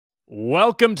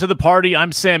Welcome to the party.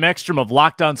 I'm Sam Ekstrom of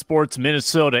Locked On Sports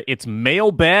Minnesota. It's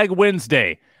Mailbag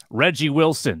Wednesday. Reggie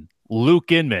Wilson, Luke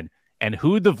Inman, and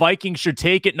who the Vikings should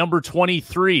take at number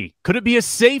 23. Could it be a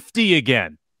safety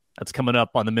again? That's coming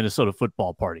up on the Minnesota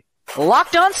Football Party.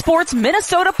 Locked On Sports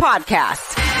Minnesota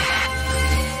podcast.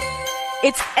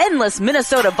 It's endless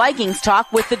Minnesota Vikings talk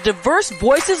with the diverse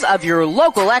voices of your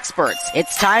local experts.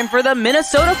 It's time for the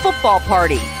Minnesota Football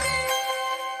Party.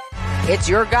 It's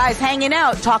your guys hanging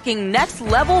out talking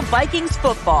next-level Vikings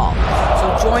football.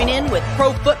 So join in with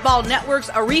Pro Football Network's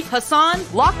Arif Hassan,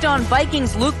 Locked On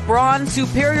Vikings Luke Braun,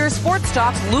 Superior Sports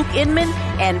Talk's Luke Inman,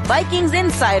 and Vikings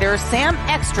insider Sam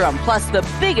Ekstrom, plus the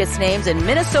biggest names in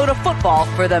Minnesota football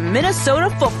for the Minnesota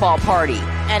Football Party.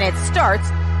 And it starts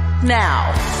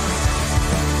now.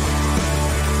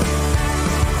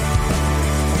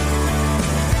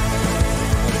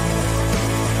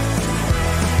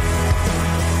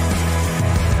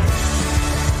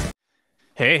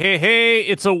 Hey,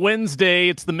 it's a Wednesday.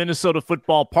 It's the Minnesota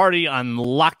Football Party on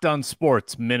Locked On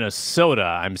Sports Minnesota.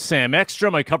 I'm Sam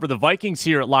Ekstrom. I cover the Vikings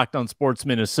here at Locked On Sports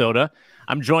Minnesota.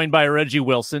 I'm joined by Reggie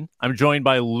Wilson. I'm joined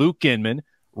by Luke Inman.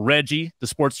 Reggie, the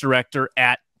sports director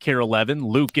at Care 11.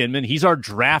 Luke Inman, he's our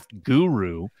draft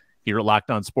guru here at Locked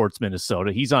On Sports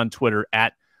Minnesota. He's on Twitter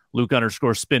at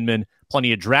Luke_Spinman.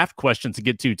 Plenty of draft questions to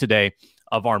get to today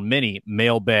of our many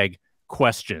mailbag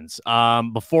questions.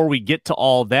 Before we get to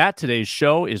all that, today's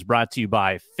show is brought to you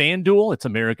by FanDuel. It's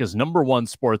America's #1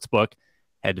 sports book.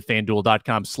 Head to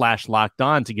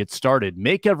FanDuel.com/lockedon to get started.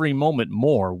 Make every moment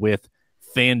more with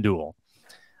FanDuel.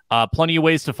 Plenty of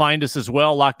ways to find us as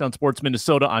well. Locked On Sports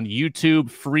Minnesota on YouTube,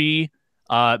 free,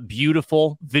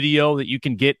 beautiful video that you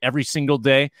can get every single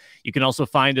day. You can also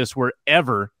find us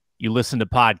wherever you listen to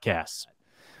podcasts.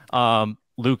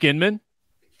 Luke Inman,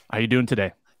 how you doing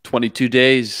today? 22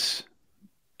 days.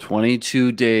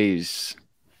 22 days.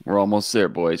 We're almost there,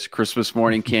 boys. Christmas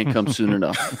morning can't come soon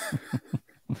enough.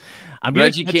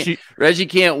 Reggie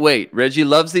can't wait. Reggie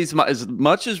loves these as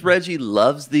much as Reggie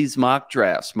loves these mock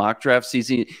drafts. Mock draft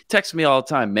season. He texts me all the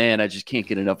time, man. I just can't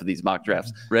get enough of these mock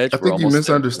drafts. Reg, I think you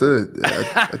misunderstood.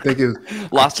 I think it was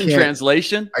lost in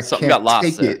translation. Something got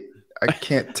lost. I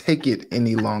can't take it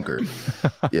any longer.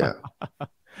 Yeah.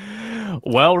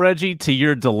 Well, Reggie, to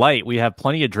your delight, we have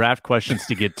plenty of draft questions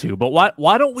to get to. But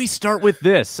why don't we start with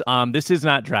this? This is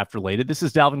not draft related. This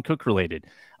is Dalvin Cook related.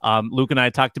 Luke and I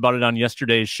talked about it on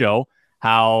yesterday's show,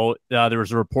 how there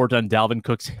was a report on Dalvin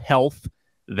Cook's health,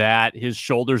 that his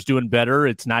shoulder's doing better.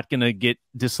 It's not going to get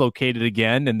dislocated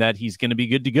again, and that he's going to be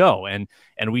good to go. And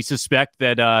we suspect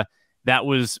that that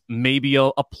was maybe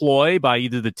a ploy by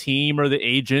either the team or the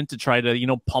agent to try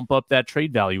to, pump up that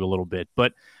trade value a little bit.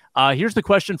 But here's the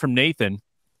question from Nathan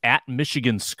at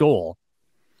Michigan Skull.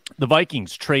 The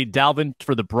Vikings trade Dalvin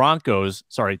to the Broncos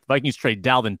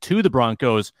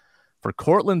for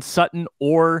Cortland Sutton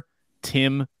or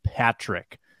Tim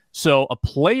Patrick. So a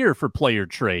player-for-player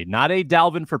trade, not a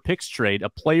Dalvin for picks trade, a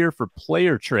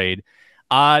player-for-player trade.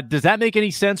 Does that make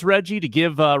any sense, Reggie, to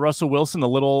give Russell Wilson a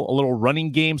little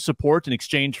running game support in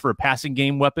exchange for a passing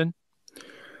game weapon?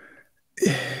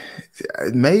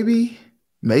 Maybe.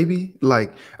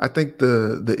 Like, I think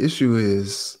the issue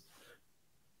is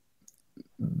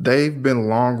they've been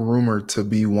long rumored to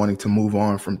be wanting to move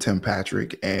on from Tim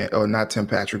Patrick, or not Tim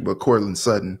Patrick, but Cortland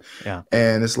Sutton. Yeah.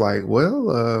 And it's like,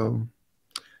 well,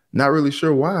 not really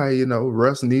sure why,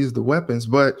 Russ needs the weapons,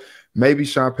 but maybe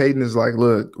Sean Payton is like,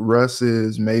 look, Russ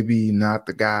is maybe not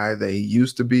the guy that he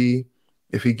used to be.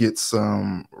 If he gets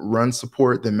some run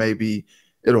support, then maybe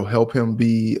it'll help him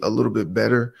be a little bit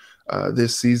better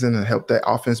this season and help that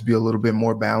offense be a little bit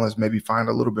more balanced, maybe find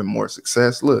a little bit more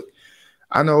success. Look,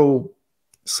 I know,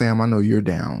 Sam, I know you're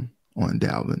down on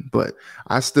Dalvin, but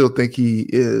I still think he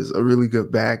is a really good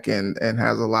back and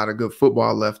has a lot of good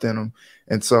football left in him.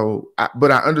 And so, but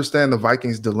I understand the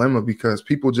Vikings dilemma because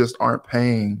people just aren't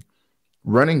paying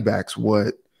running backs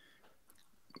what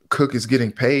Cook is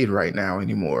getting paid right now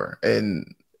anymore.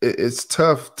 And it's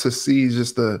tough to see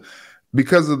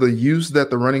because of the use that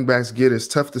the running backs get, it's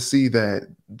tough to see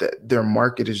that their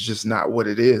market is just not what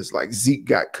it is. Like Zeke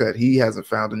got cut. He hasn't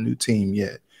found a new team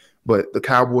yet, but the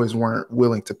Cowboys weren't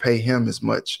willing to pay him as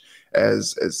much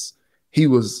as he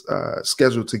was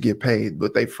scheduled to get paid,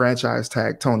 but they franchise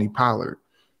tagged Tony Pollard.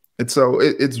 And so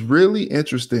it's really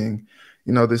interesting,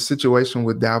 this situation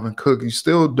with Dalvin Cook. You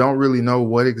still don't really know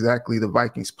what exactly the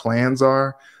Vikings' plans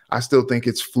are. I still think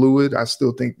it's fluid. I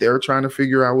still think they're trying to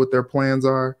figure out what their plans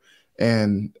are.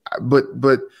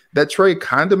 But that trade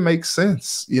kind of makes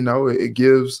sense. It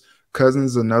gives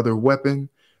Cousins another weapon,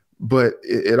 but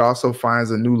it also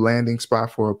finds a new landing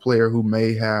spot for a player who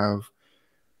may have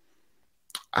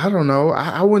I don't know.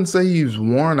 I wouldn't say he's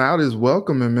worn out his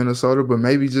welcome in Minnesota, but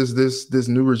maybe just this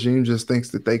new regime just thinks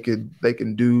that they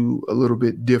can do a little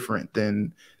bit different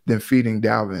than feeding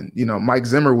Dalvin. You know, Mike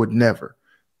Zimmer would never.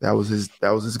 That was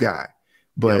his guy.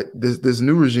 But this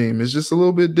new regime is just a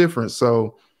little bit different.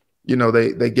 So, you know,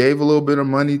 they gave a little bit of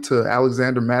money to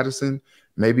Alexander Mattison.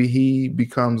 Maybe he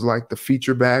becomes like the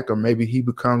feature back, or maybe he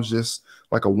becomes just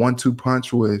like a 1-2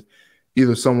 punch with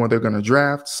either someone they're going to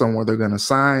draft, someone they're going to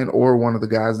sign, or one of the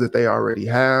guys that they already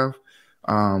have,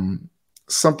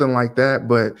 something like that.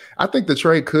 But I think the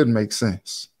trade could make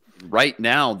sense. Right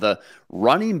now, the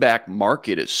running back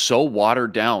market is so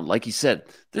watered down. Like you said,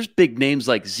 there's big names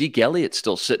like Zeke Elliott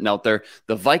still sitting out there.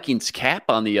 The Vikings cap,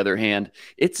 on the other hand,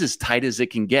 it's as tight as it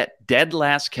can get. Dead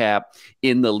last cap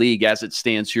in the league as it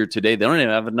stands here today. They don't even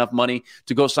have enough money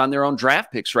to go sign their own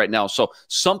draft picks right now. So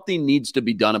something needs to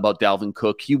be done about Dalvin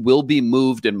Cook. He will be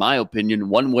moved, in my opinion,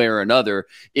 one way or another.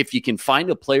 If you can find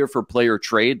a player-for-player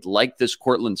trade like this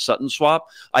Courtland Sutton swap,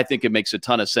 I think it makes a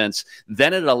ton of sense.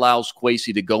 Then it allows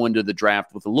Kwesi to go into the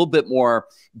draft with a little bit more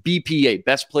BPA,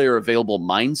 best player available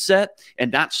mindset,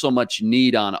 and not so much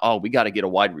need on, oh, we got to get a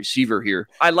wide receiver here.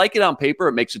 I like it on paper.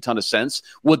 It makes a ton of sense.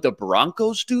 Would the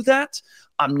Broncos do that?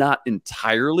 I'm not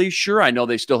entirely sure. I know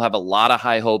they still have a lot of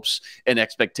high hopes and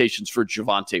expectations for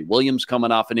Javonte Williams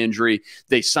coming off an injury.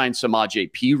 They signed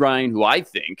Samaje Perine, who I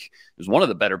think is one of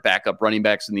the better backup running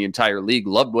backs in the entire league.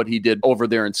 Loved what he did over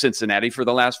there in Cincinnati for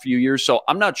the last few years. So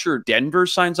I'm not sure Denver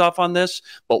signs off on this,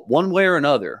 but one way or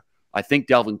another, I think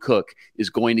Dalvin Cook is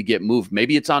going to get moved.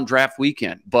 Maybe it's on draft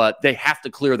weekend, but they have to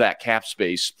clear that cap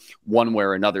space one way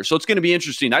or another. So it's going to be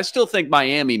interesting. I still think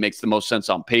Miami makes the most sense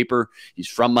on paper. He's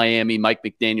from Miami. Mike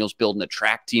McDaniel's building a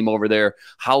track team over there.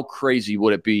 How crazy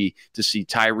would it be to see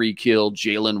Tyreek Hill,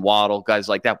 Jalen Waddle, guys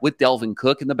like that with Dalvin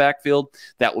Cook in the backfield?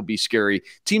 That would be scary.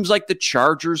 Teams like the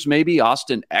Chargers, maybe.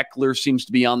 Austin Eckler seems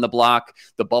to be on the block.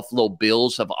 The Buffalo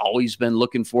Bills have always been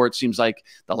looking for it. Seems like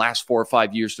the last 4 or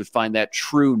 5 years to find that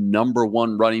true number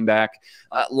one running back.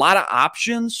 A lot of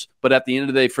options, but at the end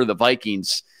of the day for the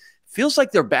Vikings, feels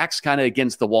like their back's kind of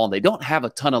against the wall and they don't have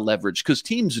a ton of leverage because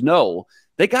teams know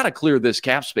they got to clear this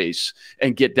cap space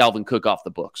and get Dalvin Cook off the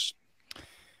books.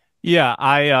 Yeah,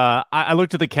 I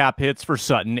looked at the cap hits for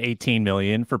Sutton, 18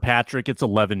 million. For Patrick, it's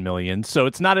 11 million. So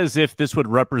it's not as if this would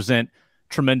represent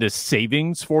tremendous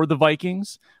savings for the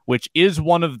Vikings, which is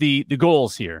one of the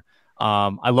goals here.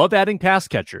 I love adding pass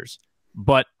catchers,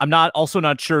 but I'm also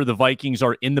not sure the Vikings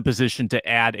are in the position to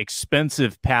add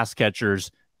expensive pass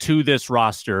catchers to this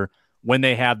roster when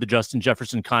they have the Justin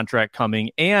Jefferson contract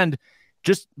coming. And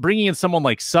just bringing in someone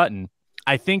like Sutton,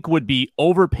 I think would be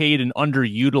overpaid and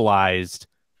underutilized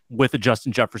with a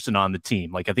Justin Jefferson on the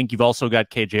team. Like, I think you've also got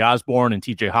KJ Osborne and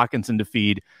TJ Hawkinson to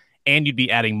feed, and you'd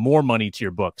be adding more money to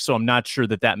your book. So I'm not sure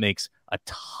that makes a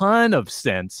ton of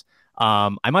sense. I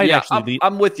might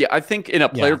I'm with you. I think in a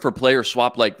player-for-player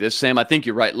swap like this, Sam, I think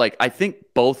you're right. Like, I think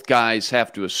both guys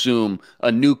have to assume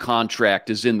a new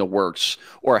contract is in the works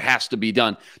or has to be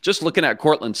done. Just looking at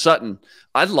Courtland Sutton,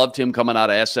 I loved him coming out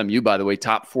of SMU, by the way,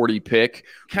 top 40 pick.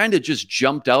 Kind of just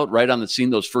jumped out right on the scene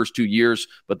those first 2 years.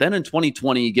 But then in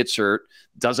 2020, he gets hurt,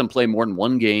 doesn't play more than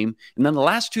one game. And then the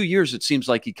last 2 years, it seems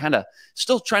like he kind of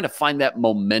still trying to find that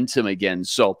momentum again.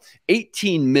 So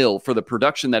 18 mil for the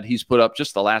production that he's put up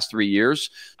just the last 3 years.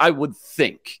 I would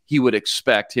think he would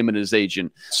expect, him and his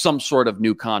agent, some sort of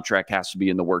new contract has to be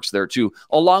in the works there too,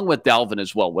 along with Dalvin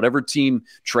as well. Whatever team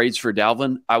trades for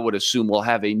Dalvin, I would assume will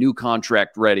have a new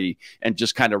contract ready and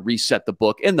just kind of reset the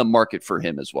book and the market for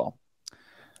him as well.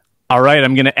 All right,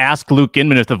 I'm going to ask Luke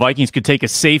Inman if the Vikings could take a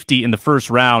safety in the first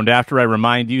round after I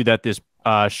remind you that this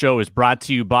show is brought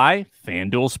to you by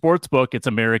FanDuel Sportsbook. It's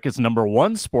America's #1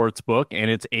 sportsbook,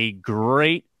 and it's a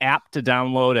great app to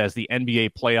download as the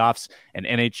NBA playoffs and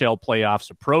NHL playoffs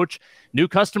approach. New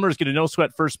customers get a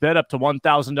no-sweat first bet up to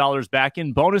 $1,000 back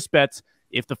in bonus bets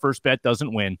if the first bet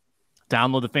doesn't win.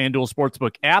 Download the FanDuel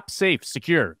Sportsbook app. Safe,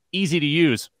 secure, easy to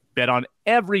use. Bet on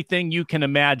everything you can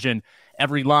imagine,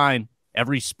 every line,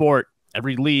 every sport,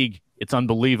 every league. It's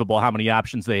unbelievable how many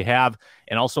options they have.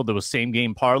 And also those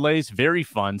same-game parlays, very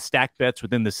fun. Stack bets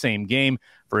within the same game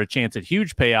for a chance at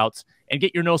huge payouts. And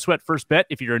get your no-sweat first bet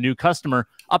if you're a new customer,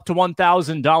 up to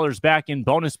 $1,000 back in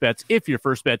bonus bets if your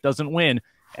first bet doesn't win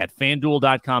at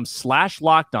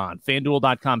FanDuel.com/LockedOn.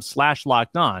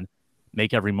 FanDuel.com/LockedOn.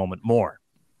 Make every moment more.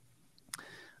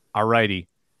 All righty.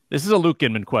 This is a Luke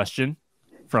Inman question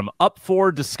from Up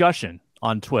for Discussion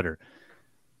on Twitter.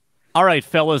 All right,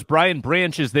 fellas, Brian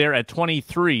Branch is there at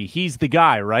 23. He's the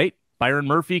guy, right? Byron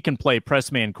Murphy can play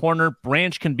press man corner.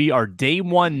 Branch can be our day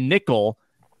one nickel,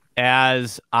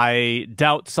 as I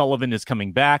doubt Sullivan is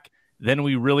coming back. Then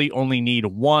we really only need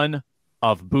one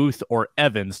of Booth or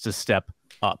Evans to step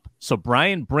up. So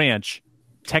Brian Branch,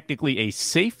 technically a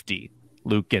safety,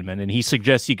 Luke Ginman, and he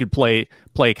suggests he could play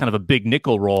kind of a big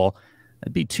nickel role.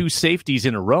 That'd be 2 safeties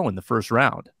in a row in the first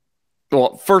round.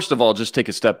 Well, first of all, just take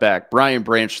a step back. Brian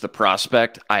Branch, the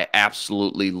prospect, I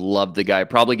absolutely love the guy.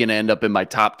 Probably going to end up in my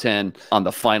top 10 on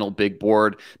the final big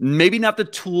board. Maybe not the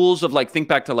tools of, like, think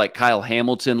back to like Kyle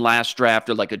Hamilton last draft,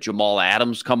 or like a Jamal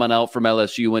Adams coming out from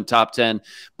LSU in top 10.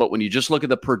 But when you just look at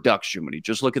the production, when you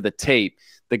just look at the tape,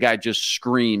 the guy just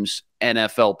screams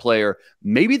NFL player,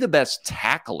 maybe the best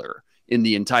tackler in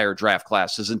the entire draft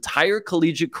class. His entire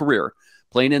collegiate career,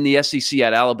 playing in the SEC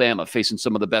at Alabama, facing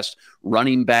some of the best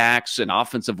running backs and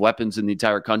offensive weapons in the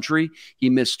entire country, he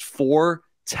missed 4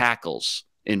 tackles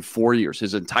in 4 years,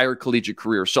 his entire collegiate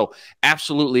career. So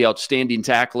absolutely outstanding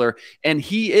tackler. And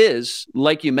he is,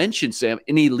 like you mentioned, Sam,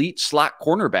 an elite slot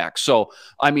cornerback. So,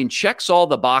 I mean, checks all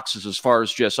the boxes as far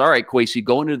as just, all right, Kwesi,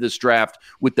 go into this draft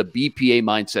with the BPA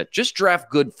mindset. Just draft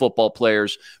good football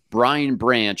players. Brian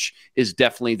Branch is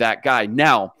definitely that guy.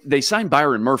 Now, they signed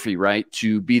Byron Murphy, right,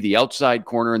 to be the outside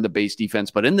corner in the base defense,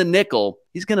 but in the nickel,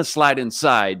 he's going to slide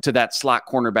inside to that slot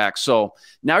cornerback. So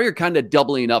now you're kind of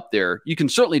doubling up there. You can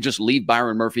certainly just leave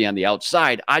Byron Murphy on the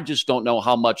outside. I just don't know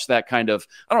how much that kind of,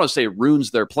 I don't want to say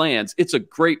ruins their plans. It's a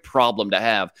great problem to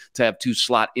have 2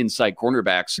 slot inside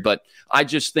cornerbacks, but I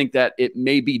just think that it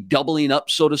may be doubling up,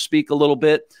 so to speak, a little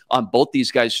bit on both these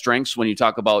guys' strengths when you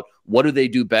talk about what do they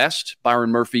do best,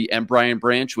 Byron Murphy and Brian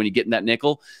Branch, when you get in that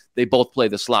nickel. They both play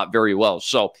the slot very well.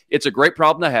 So it's a great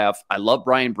problem to have. I love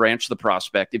Brian Branch, the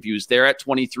prospect. If he was there at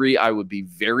 23, I would be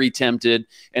very tempted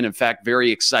and, in fact,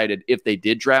 very excited if they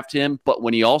did draft him. But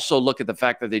when you also look at the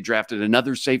fact that they drafted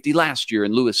another safety last year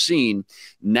in Cine,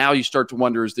 now you start to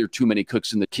wonder, is there too many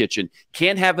cooks in the kitchen?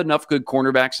 Can't have enough good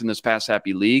cornerbacks in this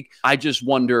pass-happy league. I just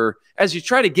wonder, as you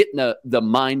try to get in the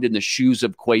mind and the shoes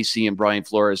of Kwesi and Brian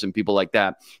Flores and people like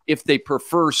that, if they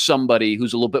prefer somebody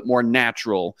who's a little bit more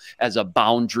natural as a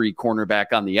boundary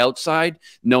cornerback on the outside,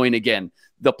 knowing, again,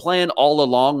 the plan all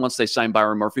along once they signed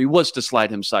Byron Murphy was to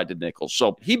slide him side to nickel.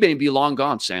 So he may be long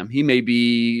gone, Sam. He may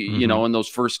be, you know, in those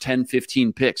first 10,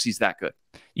 15 picks. He's that good.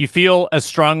 You feel as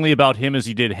strongly about him as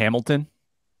you did Hamilton?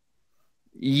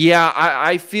 Yeah,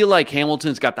 I feel like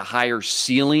Hamilton's got the higher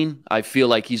ceiling. I feel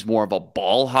like he's more of a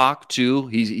ball hawk, too.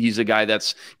 He's a guy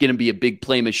that's going to be a big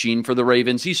play machine for the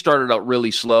Ravens. He started out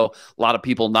really slow. A lot of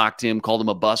people knocked him, called him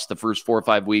a bust the first 4 or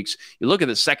 5 weeks. You look at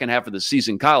the second half of the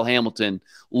season, Kyle Hamilton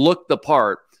looked the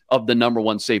part of the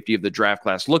 #1 safety of the draft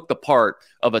class, looked the part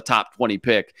of a top 20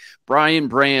 pick. Brian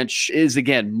Branch is,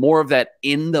 again, more of that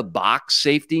in-the-box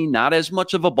safety, not as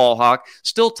much of a ball hawk,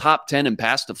 still top 10 in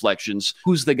pass deflections.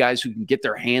 Who's the guys who can get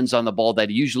their hands on the ball? That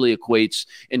usually equates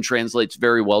and translates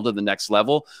very well to the next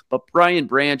level. But Brian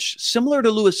Branch, similar to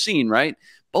Cine, right?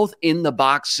 Both in the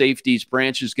box safeties.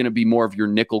 Branch is going to be more of your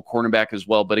nickel cornerback as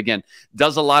well. But again,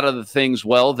 does a lot of the things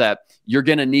well that you're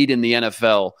going to need in the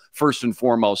NFL. First and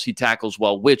foremost, he tackles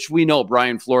well, which we know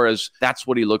Brian Flores, that's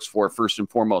what he looks for first and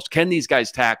foremost. Can these guys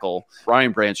tackle?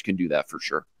 Brian Branch can do that for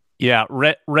sure. Yeah.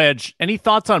 Reg, any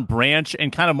thoughts on Branch,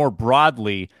 and kind of more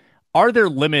broadly, are there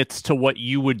limits to what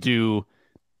you would do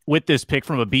with this pick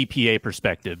from a BPA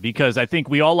perspective? Because I think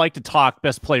we all like to talk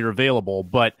best player available,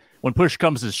 but when push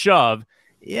comes to shove,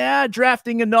 yeah,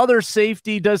 drafting another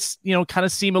safety does, kind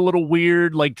of seem a little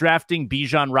weird. Like drafting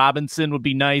Bijan Robinson would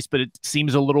be nice, but it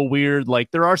seems a little weird.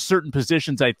 Like there are certain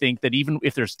positions, I think, that even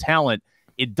if there's talent,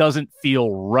 it doesn't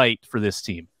feel right for this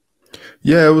team.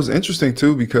 Yeah, it was interesting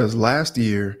too, because last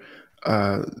year,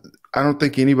 I don't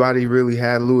think anybody really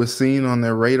had Cine on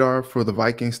their radar for the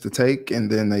Vikings to take.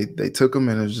 And then they took him,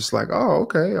 and it was just like, oh,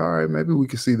 okay, all right, maybe we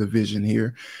can see the vision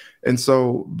here. And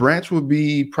so Branch would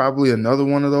be probably another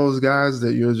one of those guys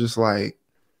that you're just like,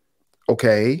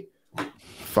 okay,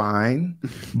 fine.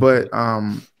 But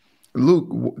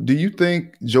Luke, do you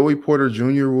think Joey Porter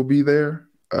Jr. will be there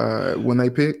when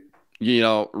they pick?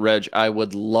 Reg, I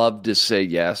would love to say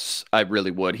yes. I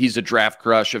really would. He's a draft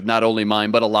crush of not only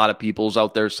mine, but a lot of people's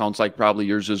out there. Sounds like probably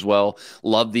yours as well.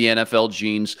 Love the NFL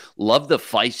genes. Love the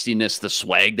feistiness, the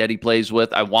swag that he plays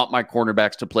with. I want my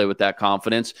cornerbacks to play with that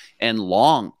confidence. And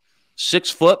long.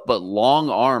 6 foot, but long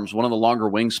arms, one of the longer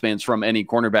wingspans from any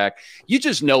cornerback. You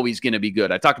just know he's going to be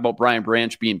good. I talked about Brian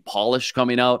Branch being polished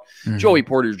coming out. Joey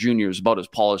Porter Jr. is about as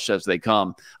polished as they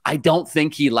come. I don't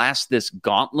think he lasts this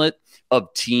gauntlet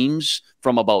of teams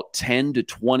from about 10 to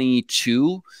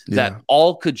 22 that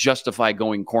all could justify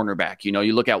going cornerback. You know,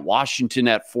 you look at Washington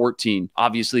at 14.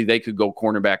 Obviously, they could go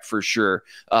cornerback for sure.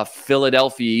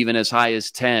 Philadelphia, even as high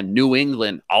as 10. New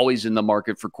England, always in the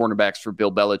market for cornerbacks for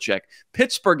Bill Belichick.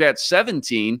 Pittsburgh at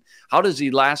 17. How does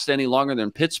he last any longer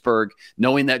than Pittsburgh,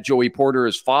 knowing that Joey Porter,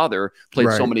 his father,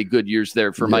 played so many good years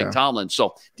there for Mike Tomlin?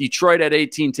 So Detroit at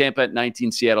 18, Tampa at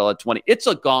 19, Seattle at 20. It's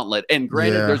a gauntlet. And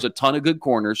granted, there's a ton of good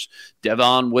corners.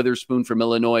 Devon Witherspoon from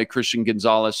Illinois, Christian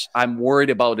Gonzalez. I'm worried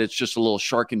about it's just a little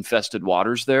shark-infested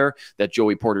waters there that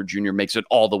Joey Porter Jr. makes it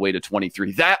all the way to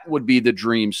 23. That would be the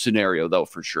dream scenario, though,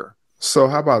 for sure. So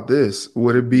how about this?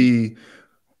 Would it be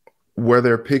where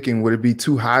they're picking, would it be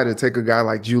too high to take a guy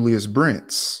like Julius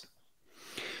Brents?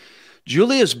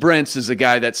 Julius Brents is a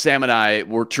guy that Sam and I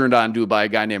were turned on to by a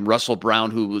guy named Russell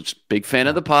Brown, who was a big fan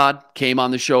of the pod, came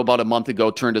on the show about a month ago,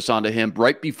 turned us on to him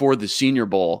right before the Senior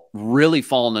Bowl, really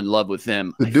fallen in love with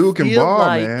him. The dude can ball,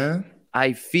 man.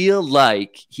 I feel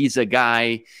like he's a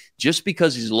guy, just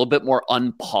because he's a little bit more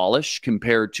unpolished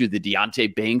compared to the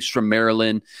Deonte Banks from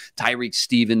Maryland, Tyreek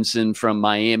Stevenson from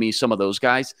Miami, some of those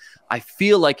guys. I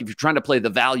feel like if you're trying to play the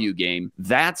value game,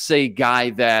 that's a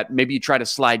guy that maybe you try to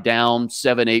slide down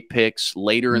 7, 8 picks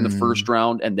later in the first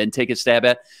round and then take a stab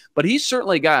at. But he's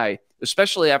certainly a guy,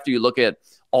 especially after you look at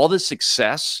all the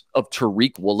success of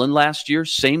Tariq Woolen last year,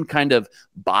 same kind of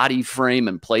body frame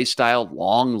and play style,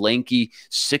 long, lanky,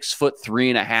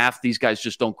 6'3.5". These guys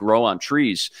just don't grow on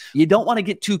trees. You don't want to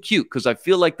get too cute, because I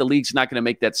feel like the league's not going to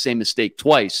make that same mistake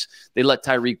twice. They let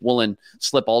Tariq Woolen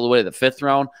slip all the way to the 5th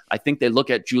round. I think they look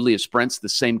at Julius Brents the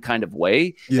same kind of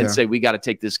way and say, we got to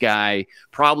take this guy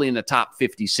probably in the top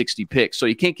 50, 60 picks. So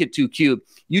you can't get too cute.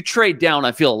 You trade down,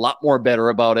 I feel a lot more better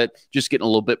about it, just getting a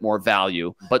little bit more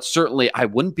value. But certainly I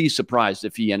wouldn't be surprised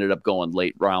if he ended up going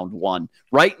late round 1.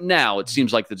 Right now, it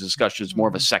seems like the discussion is more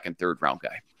of a 2nd, 3rd round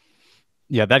guy.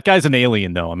 Yeah, that guy's an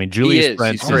alien, though. I mean, Julius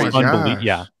Brents is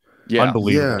unbelievable.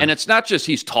 Unbelievable. And it's not just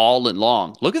he's tall and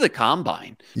long. Look at the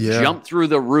combine. Jump through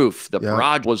the roof. The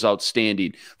barrage was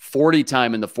outstanding. 40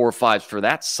 time in the 4.5s for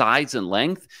that size and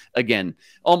length. Again,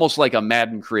 almost like a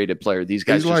Madden created player. These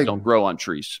guys just don't grow on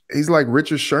trees. He's like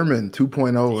Richard Sherman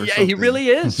 2.0 or something. He really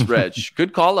is, Reg.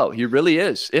 Good call out. He really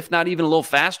is. If not even a little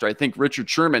faster. I think Richard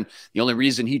Sherman, the only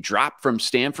reason he dropped from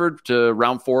Stanford to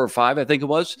round 4 or 5, I think it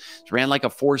was, ran like a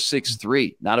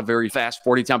 4.63. Not a very fast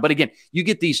 40 time. But again, you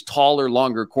get these taller,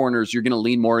 longer corners, you're going to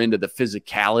lean more into the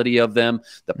physicality of them,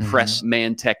 the press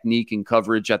man technique and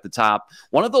coverage at the top.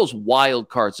 One of those wild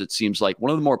cards, it seems like,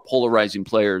 one of the more polarizing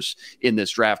players in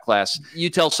this draft class. You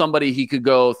tell somebody he could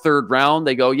go 3rd round,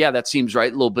 they go, yeah, that seems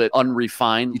right, a little bit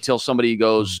unrefined. You tell somebody he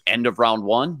goes end of round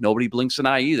 1, nobody blinks an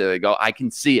eye either. They go, I can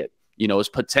see it. You know, his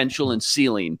potential and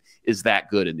ceiling is that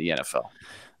good in the NFL.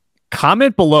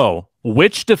 Comment below,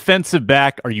 which defensive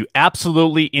back are you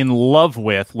absolutely in love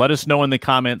with? Let us know in the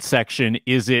comment section.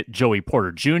 Is it Joey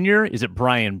Porter Jr.? Is it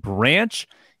Brian Branch?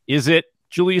 Is it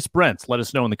Julius Brents? Let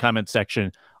us know in the comment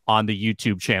section on the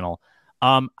YouTube channel.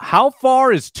 How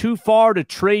far is too far to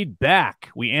trade back?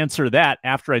 We answer that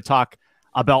after I talk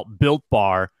about Built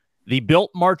Bar. The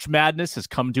Built March Madness has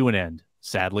come to an end,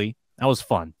 sadly. That was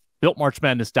fun.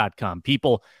 BuiltMarchMadness.com.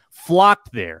 People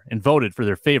flocked there and voted for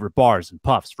their favorite bars and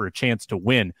puffs for a chance to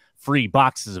win free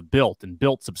boxes of Built and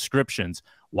Built subscriptions.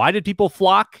 Why did people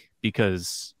flock?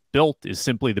 Because Built is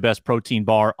simply the best protein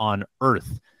bar on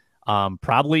Earth,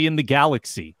 probably in the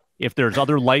galaxy. If there's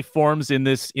other life forms in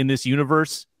this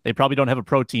universe, they probably don't have a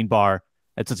protein bar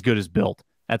that's as good as Built.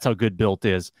 That's how good Built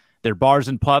is. Their bars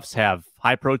and puffs have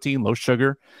high protein, low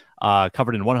sugar,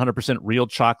 covered in 100% real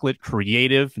chocolate,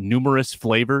 creative, numerous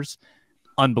flavors,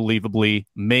 unbelievably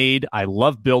made. I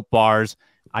love Built bars.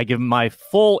 I give them my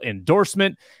full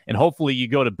endorsement, and hopefully you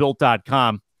go to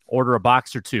Built.com, order a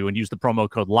box or two, and use the promo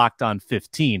code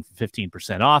LOCKEDON15 for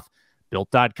 15% off.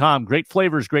 Built.com, great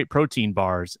flavors, great protein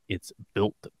bars. It's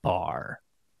Built Bar.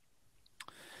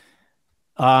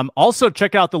 Also,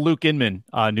 check out the Luke Inman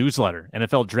newsletter,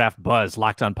 NFL Draft Buzz,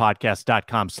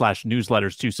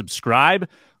 LockedOnPodcast.com/newsletters to subscribe.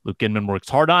 Luke Inman works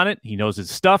hard on it. He knows his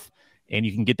stuff, and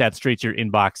you can get that straight to your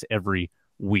inbox every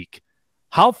week.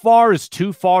 How far is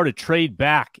too far to trade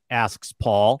back, asks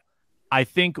Paul. I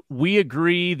think we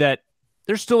agree that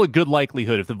there's still a good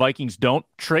likelihood if the Vikings don't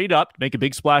trade up, make a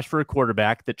big splash for a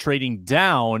quarterback, that trading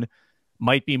down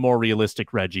might be more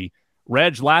realistic, Reggie.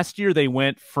 Reg, last year they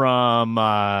went from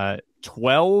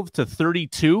 12 to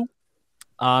 32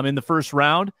 in the first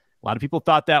round. A lot of people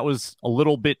thought that was a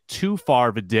little bit too far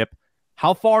of a dip.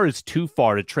 How far is too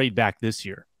far to trade back this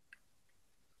year?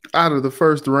 Out of the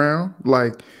first round,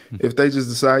 like if they just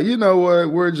decide, you know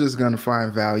what, we're just gonna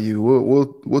find value.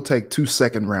 We'll take 2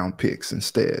 second round picks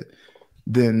instead.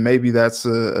 then maybe that's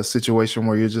a situation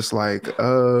where you're just like,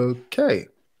 okay.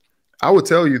 I would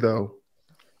tell you though,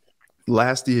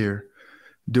 last year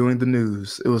doing the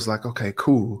news, it was like, okay,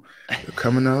 cool. They're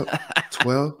coming up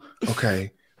 12.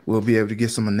 Okay, we'll be able to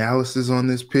get some analysis on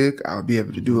this pick. I'll be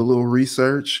able to do a little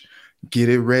research, get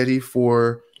it ready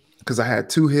for, because I had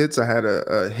 2 hits. I had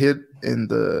a hit in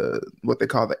the what they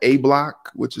call the A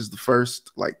block, which is the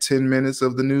first like 10 minutes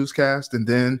of the newscast, and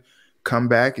then come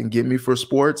back and get me for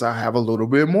sports. I have a little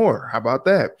bit more. How about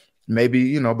that? Maybe,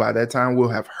 you know, by that time we'll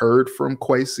have heard from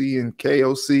Kwesi and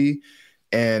KOC,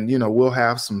 and, you know, we'll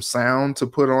have some sound to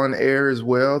put on air as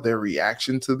well. Their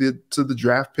reaction to the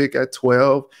draft pick at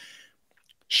 12.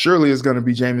 Surely it's going to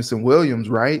be Jameson Williams,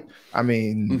 right? I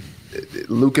mean,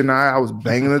 Luke and I was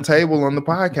banging the table on the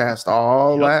podcast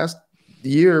all last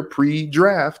year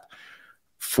pre-draft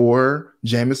for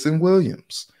Jameson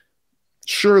Williams.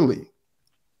 Surely.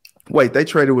 Wait, they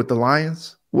traded with the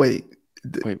Lions? Wait,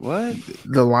 what?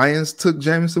 The Lions took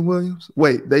Jameson Williams?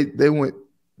 Wait, they went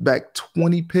back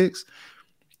 20 picks?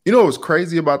 You know what was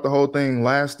crazy about the whole thing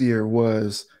last year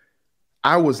was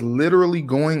I was literally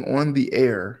going on the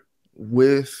air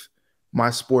with my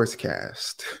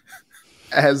sportscast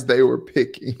as they were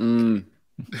picking.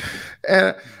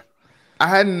 And I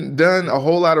hadn't done a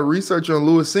whole lot of research on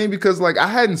Lewis Cine because, like, I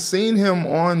hadn't seen him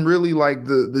on really like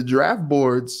the draft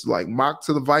boards, like mock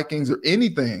to the Vikings or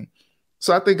anything.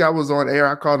 So I think I was on air.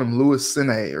 I called him Lewis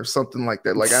Cine or something like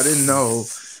that. Like, I didn't know.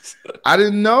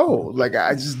 Like,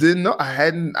 I just didn't know. I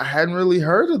hadn't really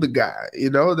heard of the guy. You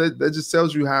know, that just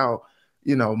tells you how,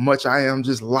 you know, much I am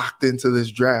just locked into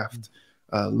this draft,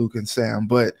 Luke and Sam.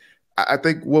 But I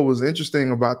think what was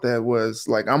interesting about that was,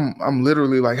 like, I'm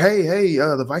literally like, hey,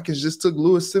 the Vikings just took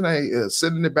Lewis Cine,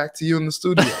 sending it back to you in the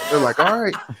studio. They're like, all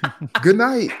right, good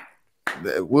night.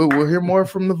 We'll hear more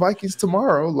from the Vikings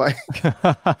tomorrow. Like,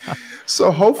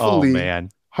 so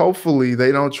hopefully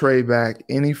they don't trade back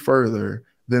any further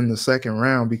than the second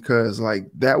round, because, like,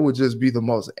 that would just be the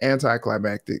most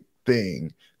anticlimactic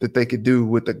thing that they could do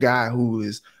with the guy who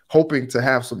is hoping to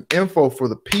have some info for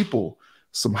the people,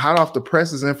 some hot off the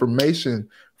presses information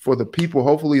for the people.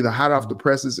 Hopefully the hot off the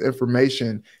presses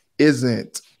information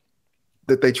isn't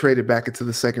that they traded back into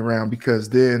the second round, because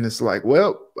then it's like,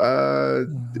 well,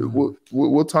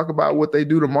 we'll talk about what they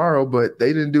do tomorrow, but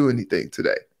they didn't do anything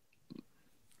today.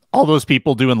 All those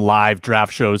people doing live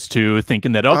draft shows too,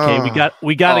 thinking that, okay,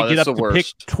 we got to get up to pick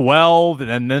 12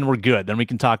 and then we're good. Then we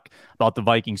can talk about the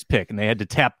Vikings pick. And they had to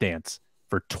tap dance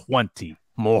for 20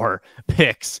 more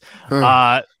picks.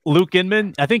 Luke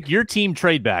Inman, I think your team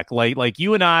trade back. Like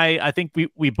you and I think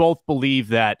we both believe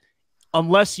that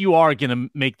unless you are going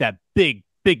to make that big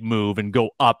move and go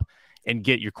up and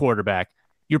get your quarterback,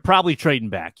 you're probably trading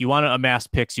back. You want to amass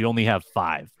picks. You only have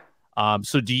 5.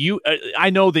 So do you, I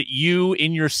know that you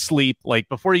in your sleep, like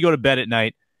before you go to bed at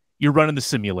night, you're running the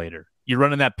simulator. You're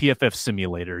running that PFF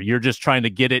simulator. You're just trying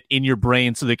to get it in your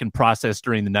brain so they can process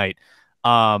during the night.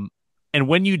 And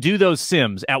when you do those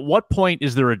sims, at what point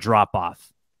is there a drop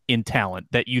off in talent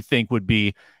that you think would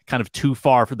be kind of too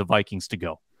far for the Vikings to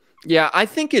go? Yeah, I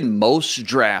think in most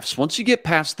drafts, once you get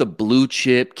past the blue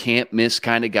chip, can't miss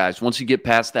kind of guys, once you get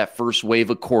past that first wave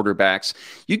of quarterbacks,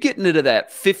 you get into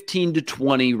that 15 to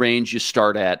 20 range you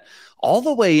start at, all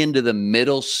the way into the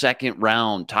middle second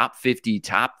round, top 50,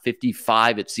 top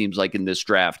 55, it seems like in this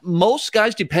draft. Most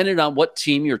guys, depending on what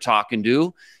team you're talking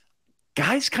to,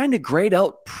 guys kind of grade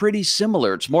out pretty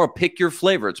similar. It's more pick your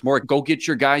flavor. It's more go get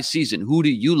your guy season. Who do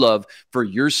you love for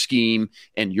your scheme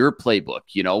and your playbook?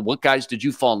 You know, what guys did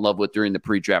you fall in love with during the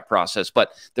pre-draft process?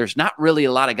 But there's not really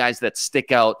a lot of guys that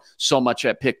stick out so much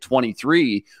at pick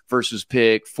 23 versus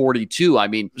pick 42. I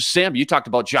mean, Sam, you talked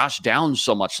about Josh Downs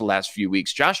so much the last few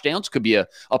weeks. Josh Downs could be a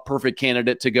perfect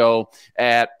candidate to go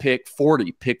at pick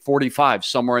 40, pick 45,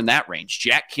 somewhere in that range.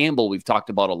 Jack Campbell, we've talked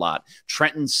about a lot.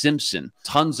 Trenton Simpson,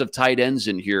 tons of tight ends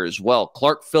in here as well.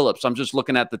 Clark Phillips, I'm just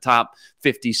looking at the top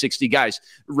 50, 60 guys.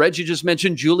 Reggie just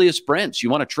mentioned Julius Brents.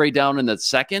 You want to trade down in the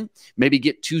second, maybe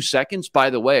get 2 seconds. By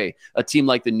the way, a team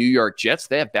like the New York Jets,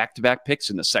 they have back-to-back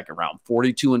picks in the second round,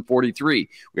 42 and 43.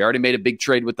 We already made a big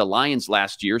trade with the Lions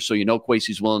last year, so you know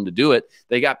Kwesi's willing to do it.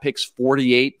 They got picks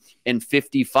 48 and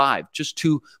 55. Just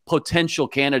 2 potential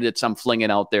candidates I'm flinging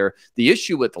out there. The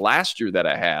issue with last year that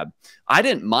I had, I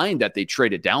didn't mind that they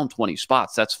traded down 20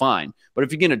 spots. That's fine. But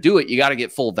if you're going to do it, you got to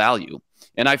get full value.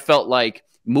 And I felt like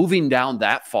moving down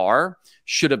that far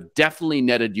should have definitely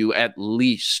netted you at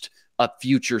least a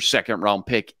future second-round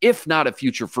pick, if not a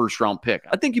future first-round pick.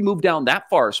 I think you move down that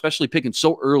far, especially picking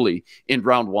so early in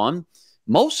round 1,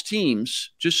 most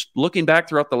teams, just looking back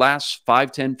throughout the last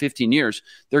 5, 10, 15 years,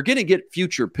 they're going to get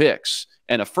future picks.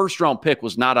 And a first-round pick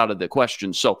was not out of the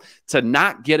question. So to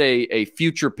not get a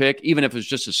future pick, even if it's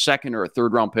just a second or a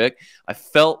third-round pick, I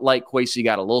felt like Kwesi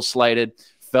got a little slighted,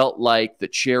 felt like the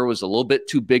chair was a little bit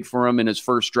too big for him in his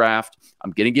first draft.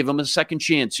 I'm going to give him a second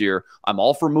chance here. I'm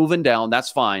all for moving down.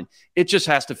 That's fine. It just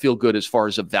has to feel good as far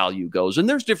as the value goes. And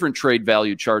there's different trade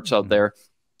value charts out there.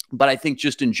 But I think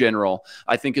just in general,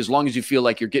 I think as long as you feel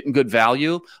like you're getting good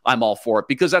value, I'm all for it.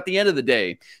 Because at the end of the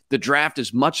day, the draft,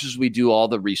 as much as we do all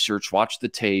the research, watch the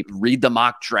tape, read the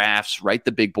mock drafts, write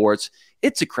the big boards,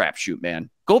 it's a crapshoot, man.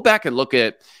 Go back and look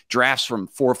at drafts from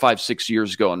 4, 5, 6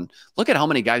 years ago and look at how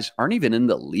many guys aren't even in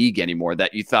the league anymore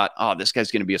that you thought, oh, this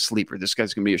guy's going to be a sleeper. This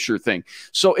guy's going to be a sure thing.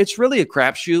 So it's really a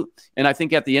crapshoot. And I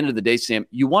think at the end of the day, Sam,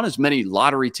 you want as many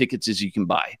lottery tickets as you can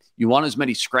buy. You want as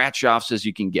many scratch offs as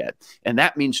you can get. And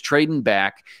that means trading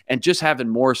back and just having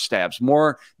more stabs,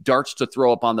 more darts to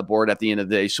throw up on the board at the end of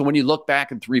the day. So when you look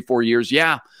back in 3, 4 years,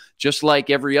 yeah, just like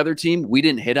every other team, we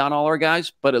didn't hit on all our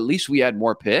guys, but at least we had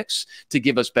more picks to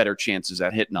give us better chances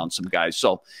at hitting on some guys.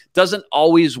 So it doesn't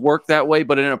always work that way,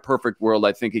 but in a perfect world,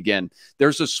 I think, again,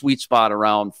 there's a sweet spot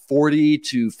around 40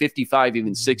 to 55,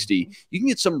 even 60. You can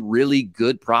get some really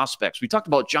good prospects. We talked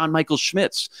about John Michael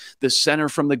Schmitz, the center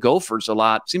from the Gophers, a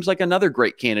lot. Seems like another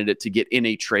great candidate to get in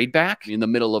a trade back in the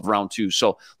middle of round 2.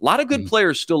 So a lot of good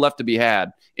players still left to be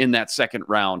had in that second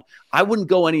round. I wouldn't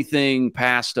go anything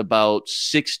past about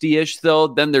 60-ish, though.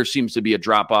 Then there seems to be a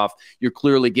drop-off. You're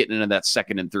clearly getting into that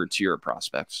second and third tier of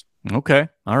prospects. Okay.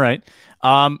 All right.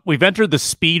 We've entered the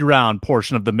speed round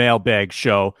portion of the mailbag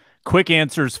show. Quick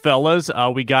answers, fellas.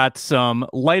 We got some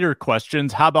lighter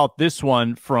questions. How about this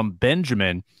one from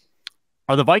Benjamin?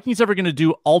 Are the Vikings ever going to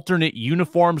do alternate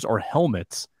uniforms or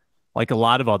helmets like a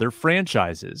lot of other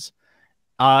franchises?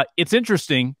 It's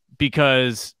interesting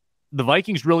because the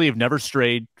Vikings really have never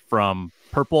strayed from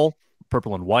purple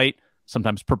and white,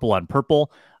 sometimes purple on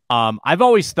purple. I've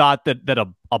always thought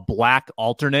that a black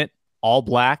alternate, all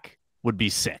black, would be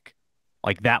sick.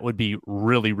 Like that would be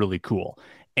really, really cool.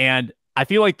 And I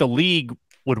feel like the league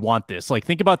would want this. Like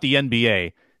think about the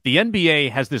NBA. The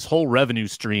NBA has this whole revenue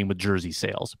stream with jersey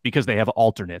sales because they have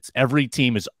alternates. Every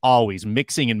team is always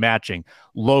mixing and matching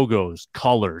logos,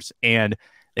 colors, and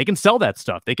they can sell that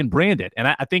stuff. They can brand it. And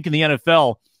I think in the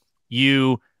NFL,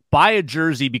 you buy a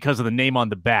jersey because of the name on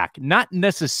the back, not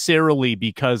necessarily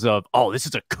because of, oh, this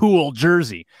is a cool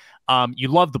jersey. You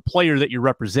love the player that you're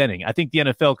representing. I think the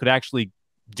NFL could actually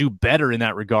do better in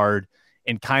that regard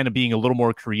and kind of being a little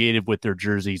more creative with their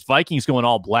jerseys. Vikings going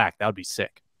all black, that would be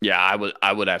sick. Yeah,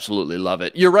 I would absolutely love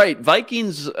it. You're right.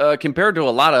 Vikings, compared to a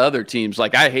lot of other teams,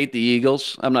 like I hate the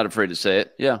Eagles. I'm not afraid to say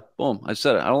it. Yeah, boom, I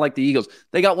said it. I don't like the Eagles.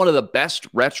 They got one of the best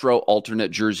retro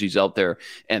alternate jerseys out there,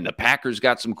 and the Packers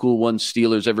got some cool ones.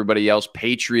 Steelers, everybody else.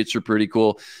 Patriots are pretty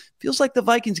cool. Feels like the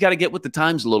Vikings got to get with the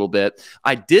times a little bit.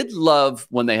 I did love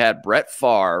when they had Brett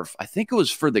Favre. I think it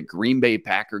was for the Green Bay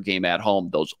Packer game at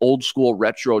home. Those old school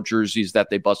retro jerseys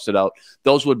that they busted out.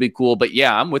 Those would be cool. But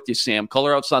yeah, I'm with you, Sam.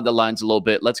 Color outside the lines a little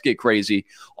bit. Let's get crazy.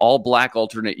 All black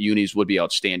alternate unis would be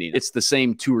outstanding. It's the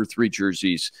same 2 or 3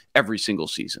 jerseys every single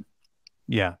season.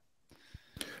 Yeah.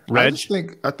 Reg?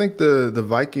 I think the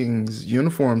Vikings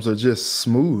uniforms are just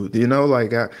smooth, you know,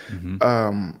 like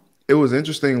it was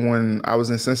interesting when I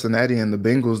was in Cincinnati and the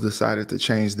Bengals decided to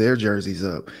change their jerseys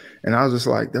up. And I was just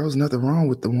like, there was nothing wrong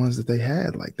with the ones that they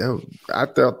had. Like that, I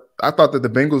thought that the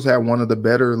Bengals had one of the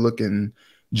better looking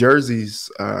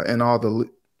jerseys in all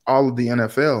of the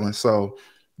NFL. And so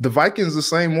the Vikings the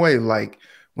same way. Like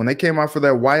when they came out for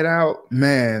that whiteout,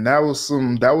 man, that was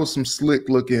some slick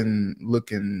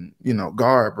looking, you know,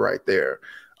 garb right there.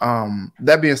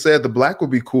 That being said, the black would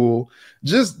be cool.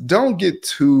 Just don't get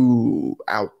too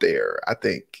out there, I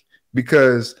think,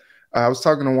 because I was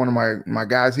talking to one of my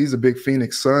guys. He's a big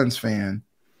Phoenix Suns fan.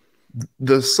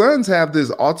 The Suns have this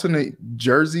alternate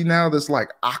jersey now that's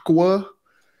like aqua.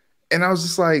 And I was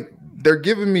just like, they're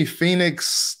giving me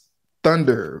Phoenix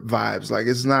Thunder vibes. Like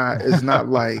it's not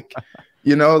like,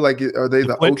 you know, like are they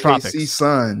the OKC Tropics.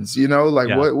 Suns? You know,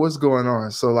 like what's going on?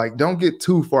 So like, don't get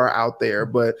too far out there.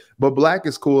 But black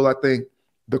is cool. I think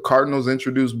the Cardinals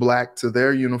introduced black to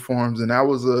their uniforms, and that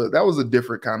was a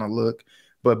different kind of look.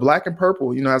 But black and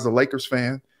purple, you know, as a Lakers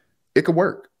fan, it could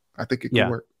work. I think it could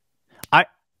work.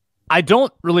 I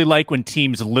don't really like when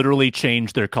teams literally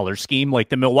change their color scheme. Like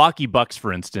the Milwaukee Bucks,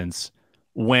 for instance,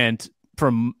 went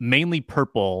from mainly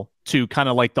purple to kind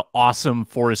of like the awesome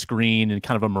forest green and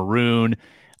kind of a maroon.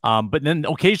 But then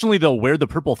occasionally they'll wear the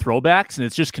purple throwbacks, and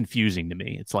it's just confusing to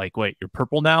me. It's like, wait, you're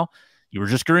purple now? You were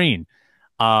just green.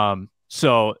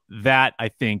 So that, I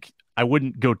think, I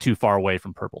wouldn't go too far away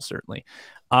from purple, certainly.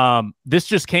 This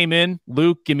just came in.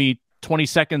 Luke, give me 20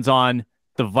 seconds on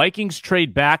the Vikings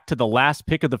trade back to the last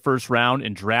pick of the first round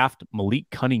and draft Malik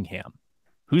Cunningham.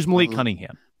 Who's Malik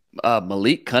Cunningham?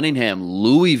 Malik Cunningham,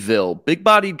 Louisville,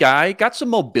 big-bodied guy, got some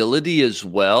mobility as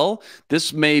well.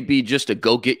 This may be just a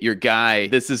go-get-your guy.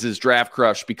 This is his draft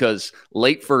crush because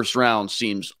late first round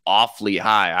seems awfully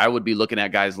high. I would be looking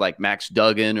at guys like Max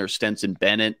Duggan or Stenson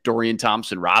Bennett. Dorian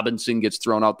Thompson-Robinson gets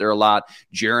thrown out there a lot.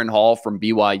 Jaron Hall from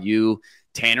BYU.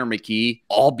 Tanner McKee,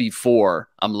 all before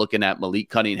I'm looking at Malik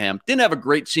Cunningham. Didn't have a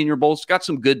great Senior Bowl. Got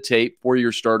some good tape,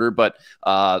 4-year starter, but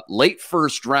late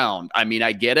first round. I mean,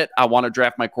 I get it. I want to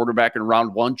draft my quarterback in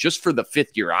round 1 just for the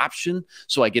 5th-year option,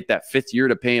 so I get that 5th year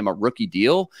to pay him a rookie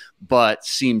deal, but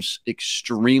seems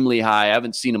extremely high. I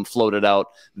haven't seen him floated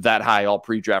out that high all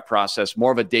pre-draft process.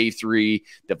 More of a day 3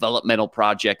 developmental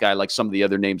project guy like some of the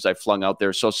other names I flung out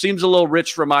there. So seems a little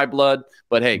rich for my blood,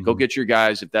 but hey, go get your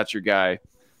guys if that's your guy.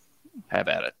 Have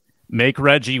at it. Make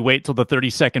Reggie wait till the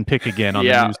 32nd pick again on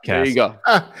the newscast. There you go.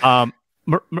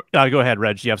 Go ahead,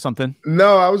 Reg. You have something?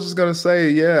 No, I was just gonna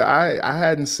say, I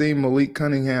hadn't seen Malik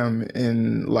Cunningham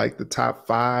in like the top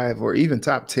 5 or even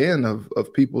top 10 of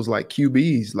people's like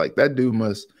QBs. Like that dude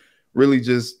must really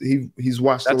just he's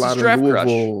watched a lot of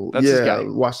Louisville.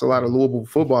 Watched a lot of Louisville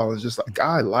football and just like,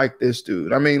 I like this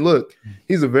dude. I mean, look,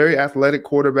 he's a very athletic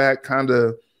quarterback, kind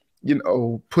of,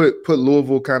 put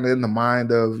Louisville kind of in the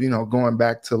mind of, going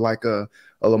back to like a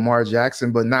Lamar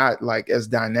Jackson, but not like as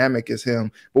dynamic as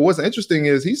him. But what's interesting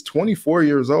is he's 24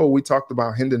 years old. We talked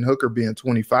about Hendon Hooker being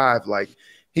 25. Like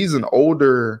he's an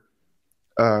older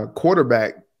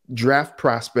quarterback draft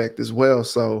prospect as well.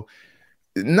 So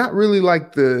not really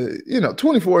like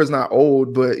 24 is not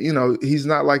old, but, he's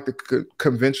not like the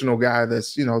conventional guy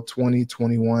that's, 20,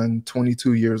 21,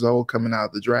 22 years old coming out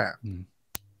of the draft. Mm.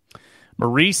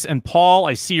 Maurice and Paul,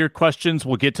 I see your questions.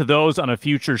 We'll get to those on a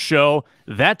future show.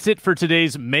 That's it for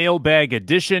today's mailbag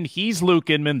edition. He's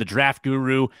Luke Inman, the draft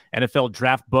guru, NFL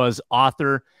Draft Buzz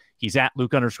author. He's at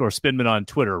Luke_Spinman on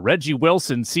Twitter. Reggie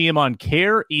Wilson, see him on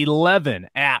Care11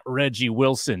 at Reggie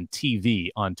Wilson TV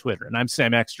on Twitter. And I'm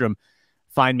Sam Ekstrom.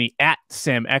 Find me at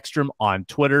Sam Ekstrom on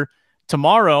Twitter.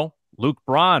 Tomorrow, Luke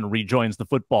Braun rejoins the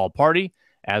football party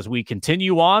as we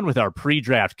continue on with our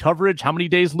pre-draft coverage. How many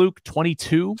days, Luke?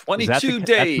 22? 22 days,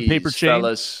 that's the paper chain?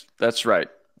 Fellas. That's right.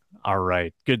 All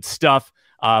right. Good stuff.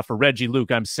 For Reggie,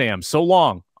 Luke, I'm Sam. So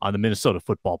long on the Minnesota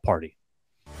Football Party.